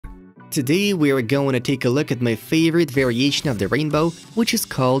Today we are going to take a look at my favorite variation of the rainbow, which is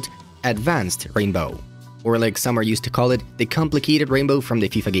called Advanced Rainbow. Or like some are used to call it, the complicated rainbow from the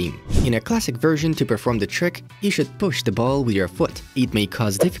FIFA game. In a classic version, to perform the trick, you should push the ball with your foot. It may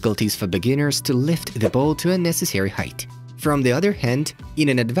cause difficulties for beginners to lift the ball to a necessary height. From the other hand, in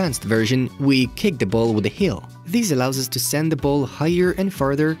an advanced version, we kick the ball with the heel. This allows us to send the ball higher and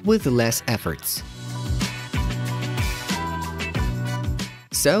farther with less efforts.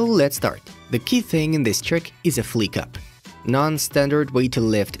 So let's start. The key thing in this trick is a flick up, non-standard way to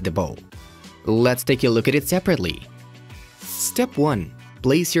lift the ball. Let's take a look at it separately. Step 1.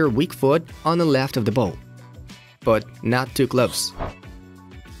 Place your weak foot on the left of the ball, but not too close.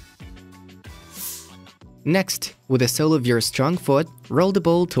 Next, with the sole of your strong foot, roll the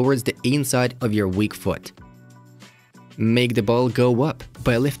ball towards the inside of your weak foot. Make the ball go up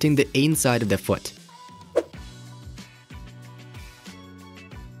by lifting the inside of the foot.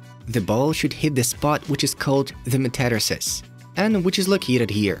 The ball should hit the spot which is called the metatarsus, and which is located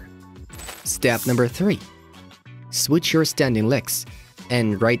here. Step number 3. Switch your standing legs,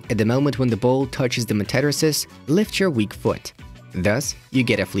 and right at the moment when the ball touches the metatarsus, lift your weak foot. Thus, you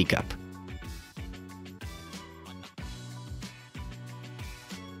get a flick up.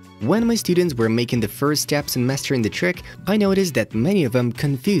 When my students were making the first steps in mastering the trick, I noticed that many of them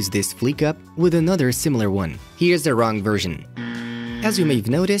confused this flick up with another similar one. Here's the wrong version. As you may have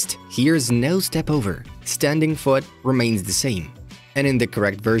noticed, here's no step over. Standing foot remains the same. And in the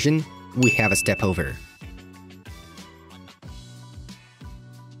correct version, we have a step over.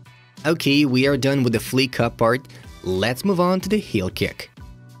 Okay, we are done with the flick up part. Let's move on to the heel kick.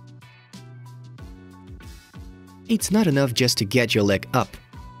 It's not enough just to get your leg up.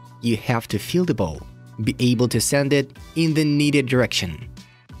 You have to feel the ball, be able to send it in the needed direction.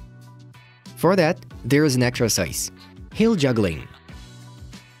 For that, there is an exercise, heel juggling.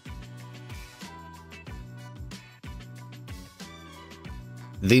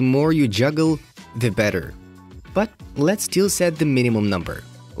 The more you juggle, the better. But let's still set the minimum number.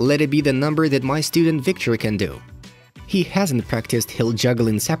 Let it be the number that my student Victor can do. He hasn't practiced heel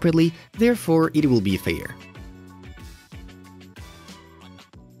juggling separately, therefore it will be fair.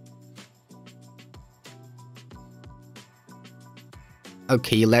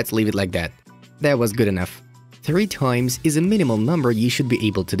 Okay, let's leave it like that. That was good enough. 3 times is a minimum number you should be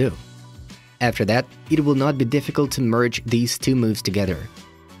able to do. After that, it will not be difficult to merge these two moves together.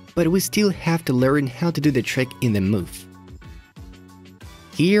 But we still have to learn how to do the trick in the move.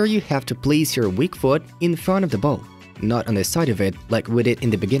 Here you have to place your weak foot in front of the ball, not on the side of it like we did in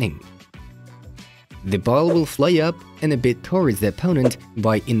the beginning. The ball will fly up and a bit towards the opponent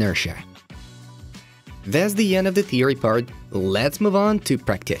by inertia. That's the end of the theory part. Let's move on to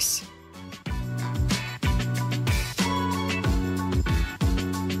practice.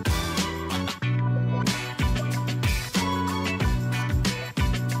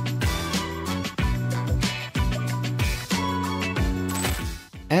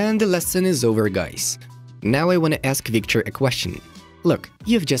 And the lesson is over, guys. Now I want to ask Victor a question. Look,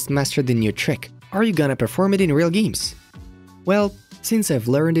 you've just mastered the new trick. Are you gonna perform it in real games? Well, since I've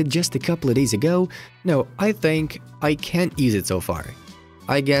learned it just a couple of days ago, no, I think I can't use it so far.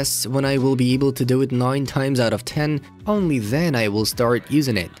 I guess when I will be able to do it 9 times out of 10, only then I will start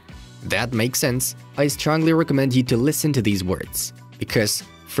using it. That makes sense. I strongly recommend you to listen to these words. Because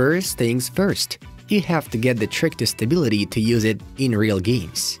first things first, you have to get the trick to stability to use it in real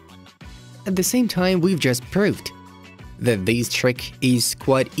games. At the same time, we've just proved that this trick is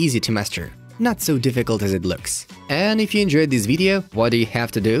quite easy to master, not so difficult as it looks. And if you enjoyed this video, what do you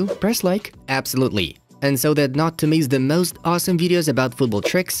have to do? Press like? Absolutely. And so that not to miss the most awesome videos about football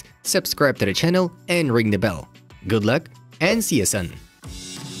tricks, subscribe to the channel and ring the bell. Good luck and see you soon!